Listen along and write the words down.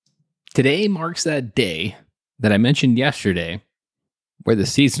Today marks that day that I mentioned yesterday where the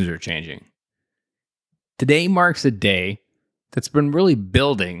seasons are changing. Today marks a day that's been really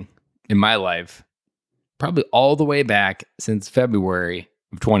building in my life, probably all the way back since February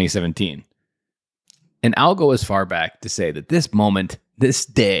of 2017. And I'll go as far back to say that this moment, this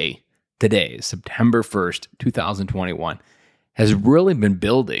day, today, September 1st, 2021, has really been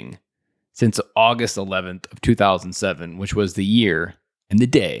building since August 11th of 2007, which was the year and the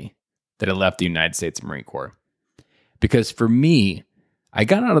day that I left the United States Marine Corps. Because for me, I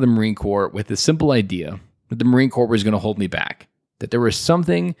got out of the Marine Corps with the simple idea that the Marine Corps was going to hold me back, that there was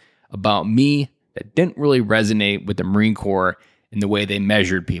something about me that didn't really resonate with the Marine Corps in the way they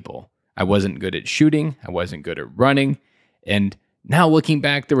measured people. I wasn't good at shooting, I wasn't good at running, and now looking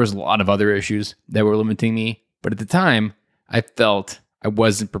back, there was a lot of other issues that were limiting me, but at the time, I felt I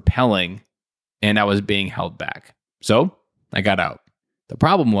wasn't propelling and I was being held back. So I got out. The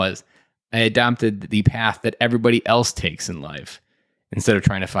problem was I adopted the path that everybody else takes in life instead of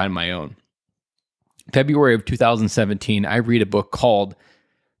trying to find my own. February of 2017, I read a book called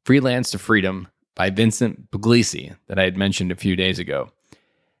Freelance to Freedom by Vincent Puglisi that I had mentioned a few days ago.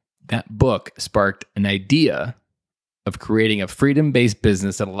 That book sparked an idea of creating a freedom-based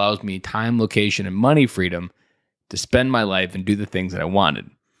business that allows me time, location, and money freedom to spend my life and do the things that I wanted.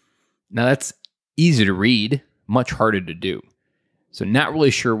 Now that's easy to read, much harder to do. So not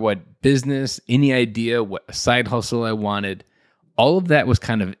really sure what business, any idea, what side hustle I wanted. All of that was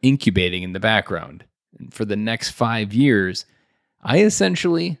kind of incubating in the background. And for the next 5 years, I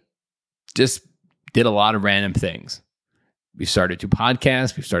essentially just did a lot of random things. We started 2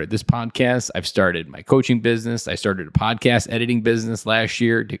 podcasts. We've started this podcast. I've started my coaching business. I started a podcast editing business last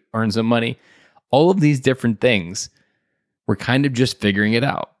year to earn some money. All of these different things, we're kind of just figuring it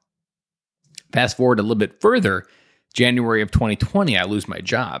out. Fast forward a little bit further, January of 2020, I lose my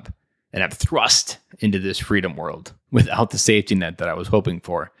job and I'm thrust into this freedom world without the safety net that I was hoping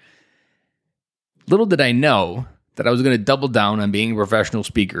for. Little did I know that I was going to double down on being a professional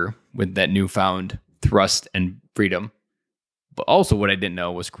speaker with that newfound thrust and freedom. But also what I didn't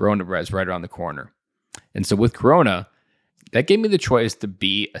know was Corona was right around the corner. And so with Corona, that gave me the choice to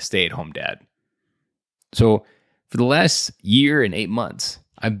be a stay-at-home dad. So for the last year and 8 months,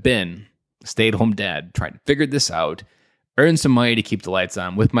 I've been a stay-at-home dad trying to figure this out, earn some money to keep the lights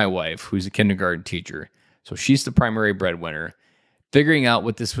on with my wife, who's a kindergarten teacher. So she's the primary breadwinner, figuring out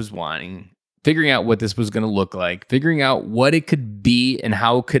what this was wanting, figuring out what this was going to look like, figuring out what it could be and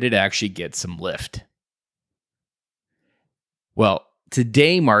how could it actually get some lift. Well,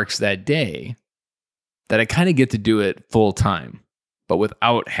 today marks that day that I kind of get to do it full time, but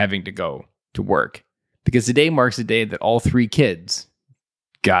without having to go to work. Because today marks the day that all 3 kids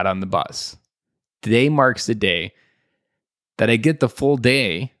got on the bus. Today marks the day that I get the full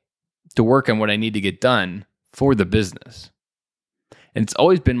day to work on what I need to get done for the business. And it's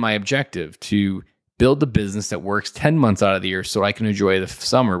always been my objective to build a business that works 10 months out of the year so I can enjoy the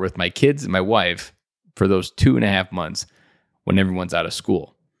summer with my kids and my wife for those 2.5 months when everyone's out of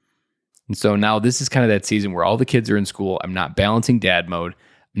school. And so now this is kind of that season where all the kids are in school. I'm not balancing dad mode.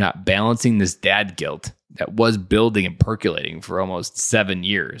 I'm not balancing this dad guilt that was building and percolating for almost 7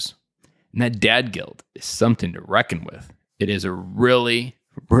 years. And that dad guilt is something to reckon with. It is a really,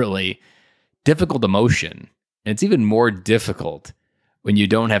 really difficult emotion. And it's even more difficult when you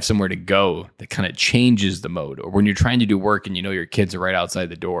don't have somewhere to go that kind of changes the mode, or when you're trying to do work and you know your kids are right outside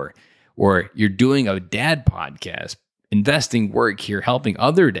the door, or you're doing a dad podcast, investing work here, helping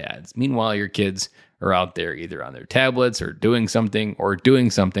other dads. Meanwhile, your kids are out there either on their tablets or doing something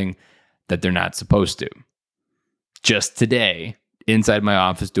that they're not supposed to. Just today, inside my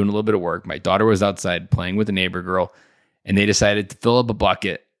office, doing a little bit of work, my daughter was outside playing with a neighbor girl, and they decided to fill up a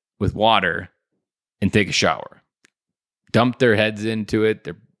bucket with water and take a shower. Dumped their heads into it.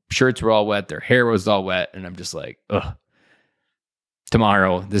 Their shirts were all wet. Their hair was all wet. And I'm just like, ugh.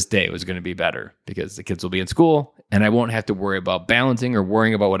 Tomorrow, this day was going to be better because the kids will be in school and I won't have to worry about balancing or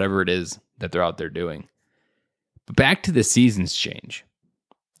worrying about whatever it is that they're out there doing. But back to the seasons change.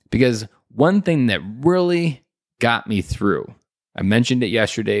 Because one thing that really got me through, I mentioned it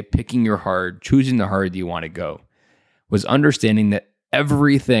yesterday, picking your hard, choosing the hard that you want to go, was understanding that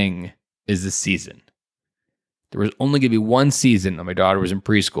everything is a season. There was only going to be one season when my daughter was in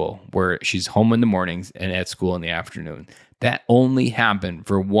preschool where she's home in the mornings and at school in the afternoon. That only happened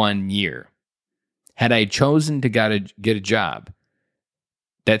for 1 year. Had I chosen to get a job,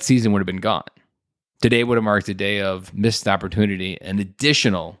 that season would have been gone. Today would have marked a day of missed opportunity and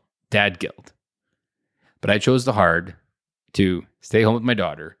additional dad guilt. But I chose the hard to stay home with my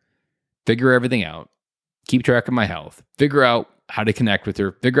daughter, figure everything out, keep track of my health, figure out how to connect with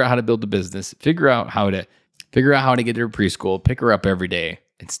her, figure out how to build a business, figure out how to get her preschool, pick her up every day,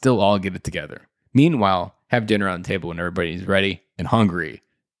 and still all get it together. Meanwhile, have dinner on the table when everybody's ready and hungry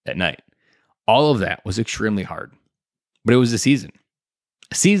at night. All of that was extremely hard, but it was a season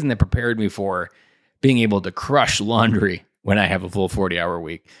that prepared me for being able to crush laundry when I have a full 40-hour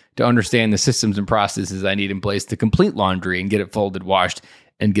week, to understand the systems and processes I need in place to complete laundry and get it folded, washed,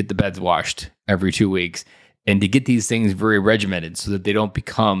 and get the beds washed every 2 weeks, and to get these things very regimented so that they don't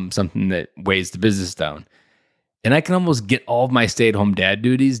become something that weighs the business down. And I can almost get all of my stay-at-home dad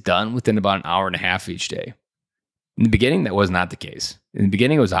duties done within about an hour and a half each day. In the beginning, that was not the case. In the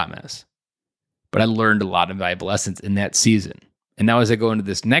beginning, it was a hot mess. But I learned a lot of valuable lessons in that season. And now as I go into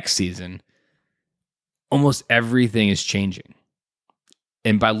this next season, almost everything is changing.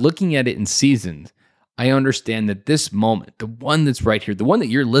 And by looking at it in seasons, I understand that this moment, the one that's right here, the one that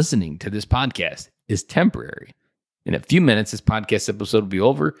you're listening to this podcast, is temporary. In a few minutes, this podcast episode will be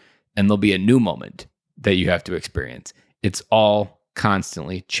over, and there'll be a new moment that you have to experience. It's all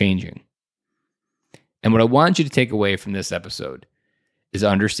constantly changing. And what I want you to take away from this episode is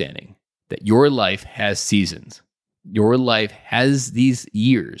understanding that your life has seasons. Your life has these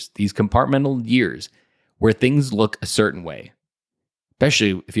years, these compartmental years, where things look a certain way,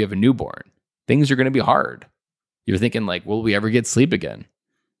 especially if you have a newborn. Things are going to be hard. You're thinking like, will we ever get sleep again?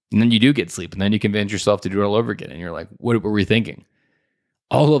 And then you do get sleep, and then you convince yourself to do it all over again. And you're like, what were we thinking?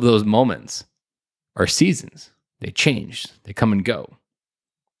 All of those moments are seasons. They change. They come and go.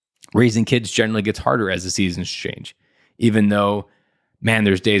 Raising kids generally gets harder as the seasons change, even though, man,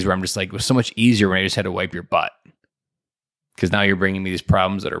 there's days where I'm just like, it was so much easier when I just had to wipe your butt. Because now you're bringing me these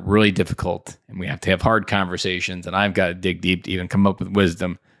problems that are really difficult, and we have to have hard conversations, and I've got to dig deep to even come up with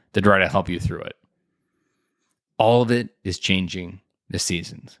wisdom to try to help you through it. All of it is changing the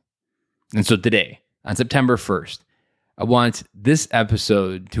seasons. And so today, on September 1st, I want this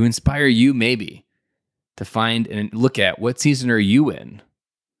episode to inspire you maybe to find and look at what season are you in,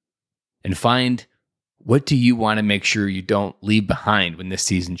 and find what do you want to make sure you don't leave behind when this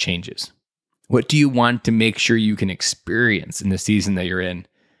season changes. What do you want to make sure you can experience in the season that you're in,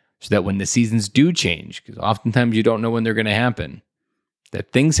 so that when the seasons do change, because oftentimes you don't know when they're going to happen,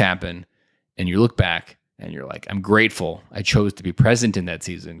 that things happen and you look back and you're like, I'm grateful I chose to be present in that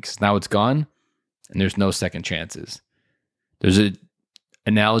season, because now it's gone and there's no second chances. There's an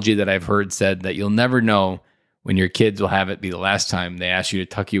analogy that I've heard said that you'll never know when your kids will have it be the last time they ask you to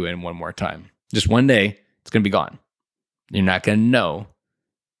tuck you in one more time. Just one day, it's going to be gone. You're not going to know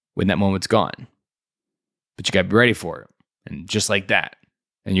when that moment's gone. But you got to be ready for it. And just like that.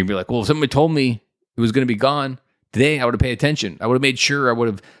 And you'll be like, well, if somebody told me it was going to be gone today, I would have paid attention. I would have made sure I would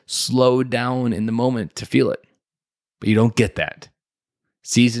have slowed down in the moment to feel it. But you don't get that.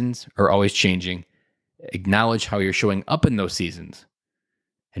 Seasons are always changing. Acknowledge how you're showing up in those seasons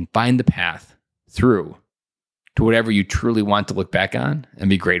and find the path through to whatever you truly want to look back on and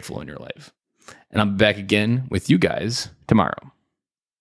be grateful in your life. And I'll be back again with you guys tomorrow.